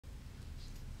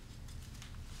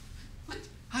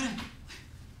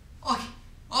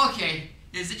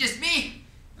Is it just me?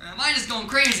 Or am I just going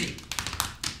crazy?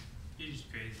 You're just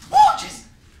crazy. Oh, just...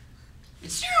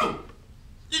 It's you!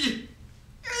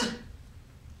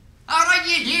 How did I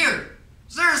get here?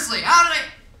 Seriously, how did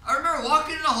I remember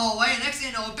walking in the hallway, and next thing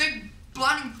you know, a big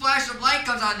blinding flash of light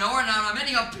comes out of nowhere, and now I'm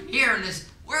ending up here in this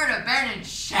weird abandoned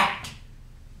shack.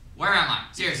 Where am I?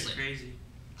 Seriously. You're crazy.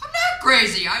 I'm not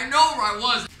crazy. I know where I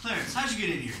was. Clarence, how'd you get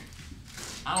in here?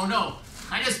 I don't know.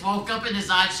 I just woke up in this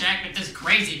odd shack with this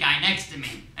crazy guy next to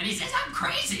me, and he says I'm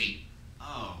crazy.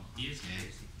 Oh, he is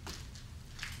crazy.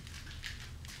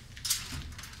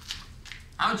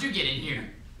 How'd you get in here?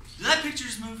 Did that picture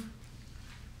just move?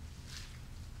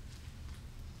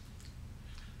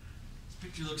 This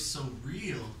picture looks so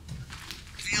real.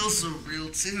 Feels so real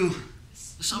too.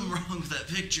 There's something wrong with that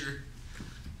picture.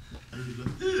 Hey,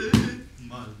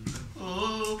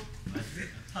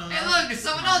 look, there's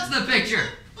someone else in the picture.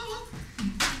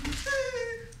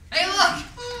 Hey, look.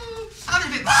 How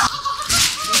many people?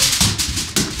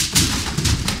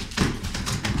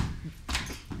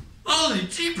 Holy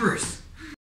jeepers.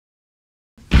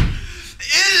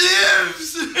 It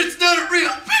lives! It's not a real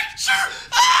picture!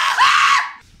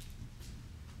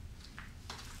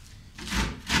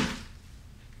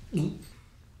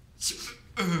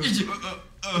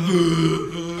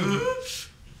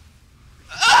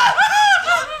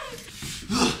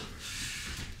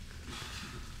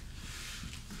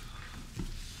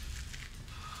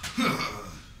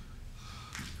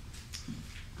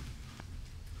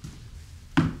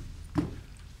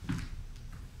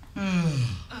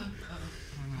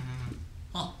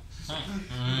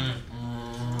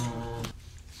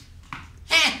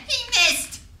 He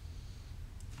missed.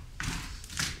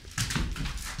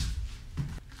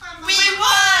 We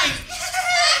won.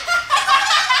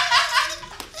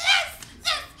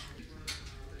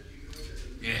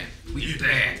 Yeah, we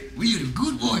bad. We are the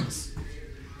good ones.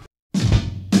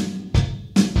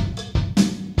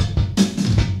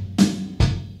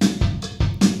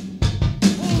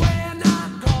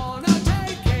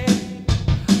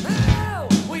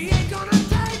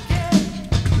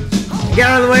 Get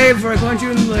out of the way before I punch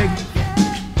you in the leg.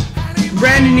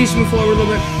 Brandon needs to move forward a little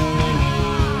bit.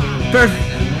 Perfect.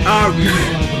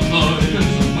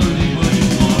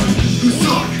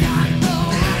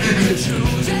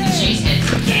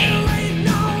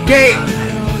 Okay.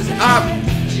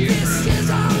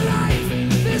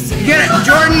 Get it.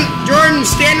 Jordan,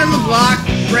 stand on the block.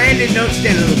 Brandon, don't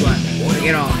stand on the block.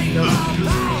 Get off.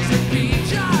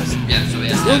 Yeah, so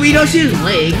yes. Well, we don't see his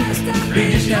leg. We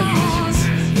just have.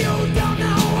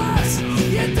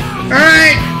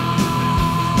 Alright!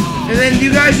 And then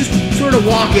you guys just sort of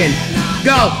walk in.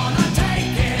 Go!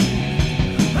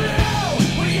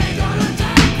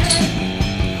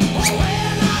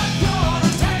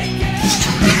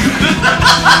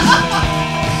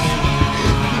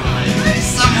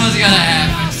 Something's gonna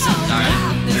happen. Sorry.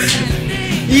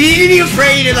 You need to be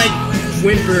afraid to like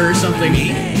whimper or something.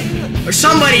 Or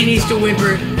somebody needs to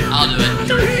whimper. I'll do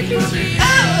it.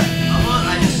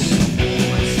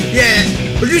 Yeah.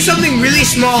 Or do something really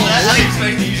small. Like,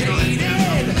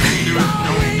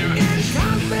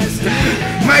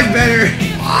 much better.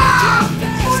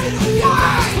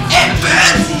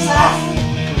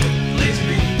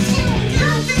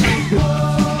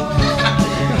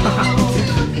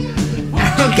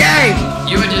 Okay.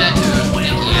 You would do that too.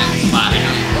 Yeah, fine.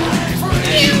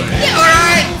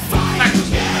 Alright.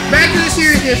 Back to the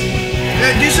seriousness.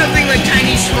 Do something like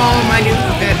tiny, small, minute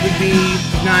that would be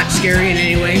not scary in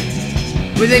any way.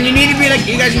 But then you need to be like,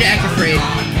 you guys need to act afraid.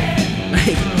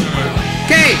 Like,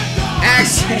 okay,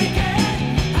 action.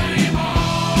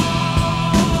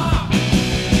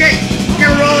 Okay,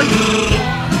 camera rolling.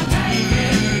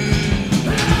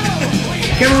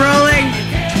 Camera rolling.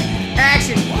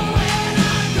 Action.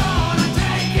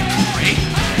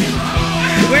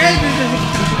 Where is this?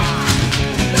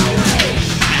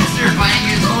 Master finding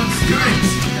his own students.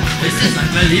 This is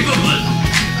unbelievable.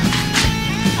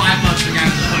 $5 for guy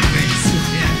with the hook face.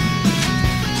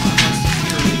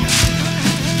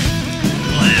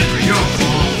 Whatever, your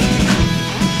fault.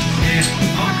 Yeah.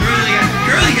 Oh,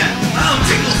 girly guy. Oh,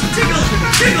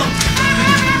 tickle.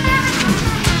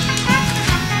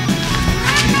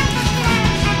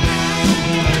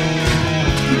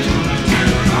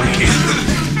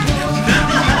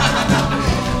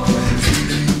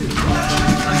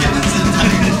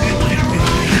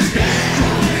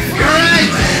 Alright.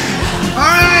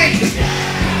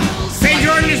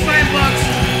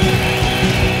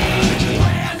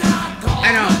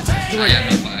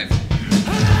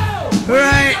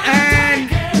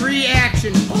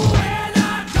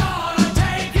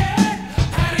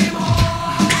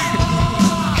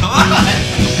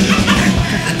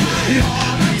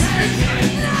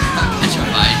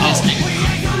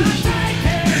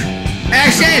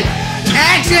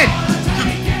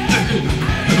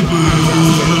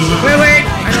 Wait.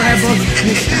 I don't have both.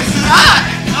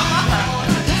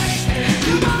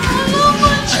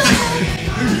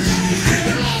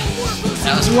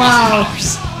 That was Wow.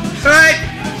 Alright.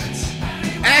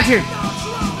 Action.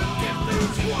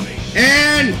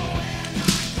 And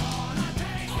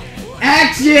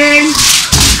action.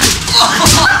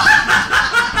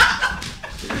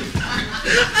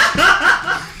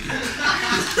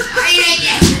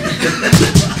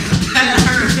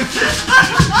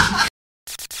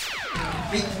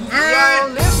 You're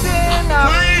listening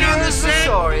up to the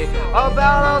story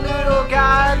about a little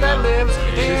guy that lives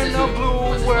in a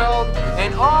blue world,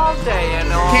 and all day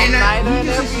and all night, and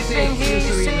everything he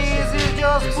sees is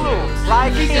just blue,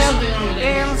 like him,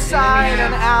 inside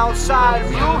and outside.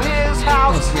 Blue his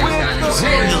house with the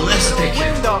blue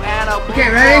window and a blue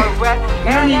Corvette,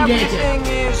 and everything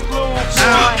is blue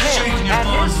for him and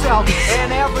himself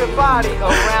and everybody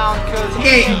around, 'cause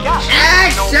he got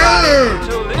nobody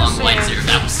to listen.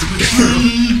 That was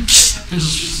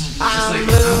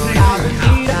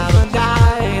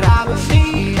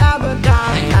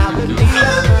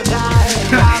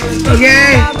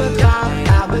Okay.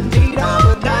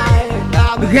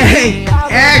 Okay.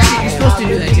 Action. You're supposed to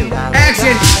do that too.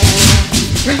 Action.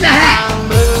 Where's the hat?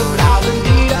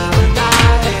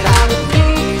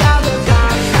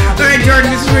 Alright, Jordan,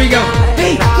 this is where you go.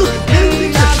 Hey, look. Hey,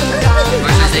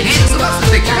 someone's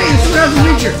the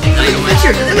picture.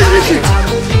 Picture. That was the picture.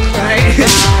 Alright.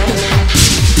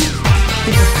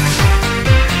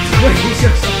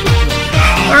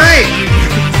 Alright.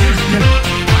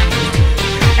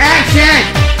 Action.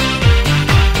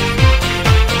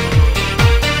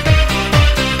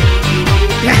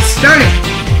 Yes, start it.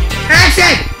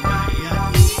 Action.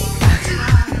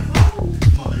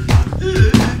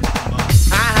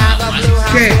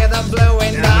 Okay.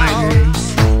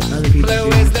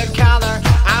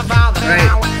 Right.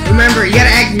 Remember, you gotta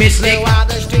act mystic. And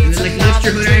then, like, lift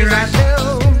your hood on your eyes.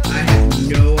 I have no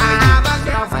idea.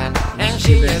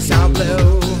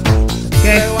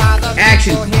 Okay.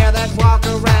 Action.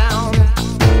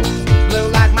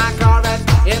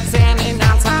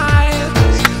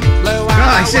 Oh,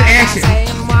 I said action.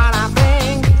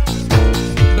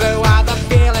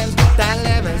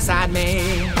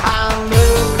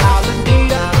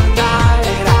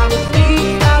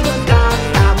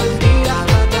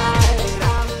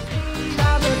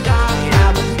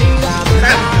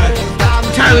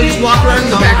 Tyler, just walk around in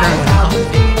the background.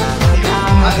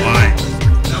 Why?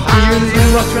 You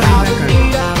walk around in the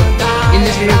background. In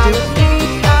this video too?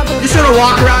 Just sort of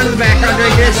walk around in the background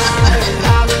like this.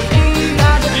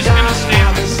 Just gonna stay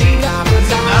on the scene. Not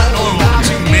normal for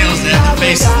two males to have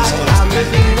their faces this close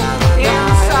together.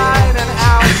 Inside and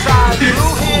outside, blue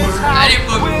his I house didn't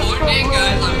put with forward in,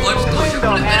 guys. I'm much the closer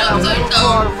window to the bed and a outside blue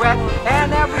though. Corvette, and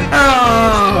everything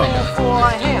Oh. is for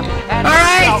him and All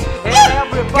right. himself and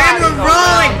everybody Camera around,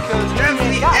 rolling. 'cause he Time for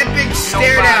ain't the got epic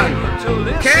stare nobody down. to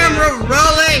listen. Camera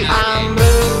rolling.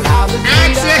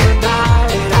 Action.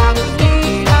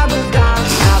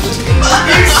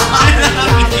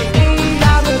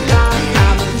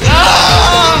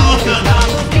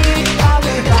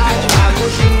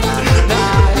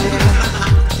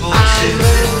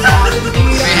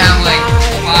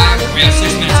 We have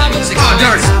 6 minutes. I mean, 6 Oh,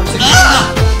 darn minutes. it.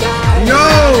 No.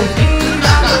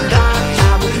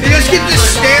 Let's get the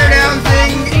stare down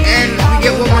thing, and we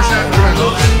get one more shot.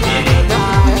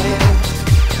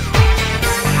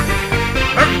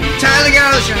 Tyler, get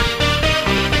out of the shot.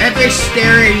 Epic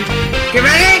staring. Get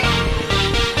ready?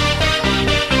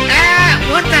 Ah,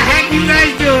 what the heck you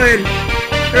guys doing?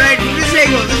 Alright, from this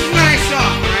angle, this is what I saw,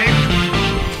 alright?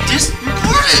 Just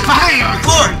record it. Fine.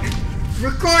 Record.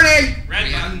 Recording.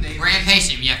 We're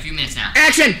impatient. We have a few minutes now.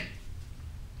 Action.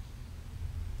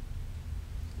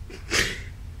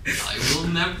 I will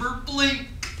never blink.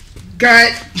 Got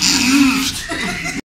it.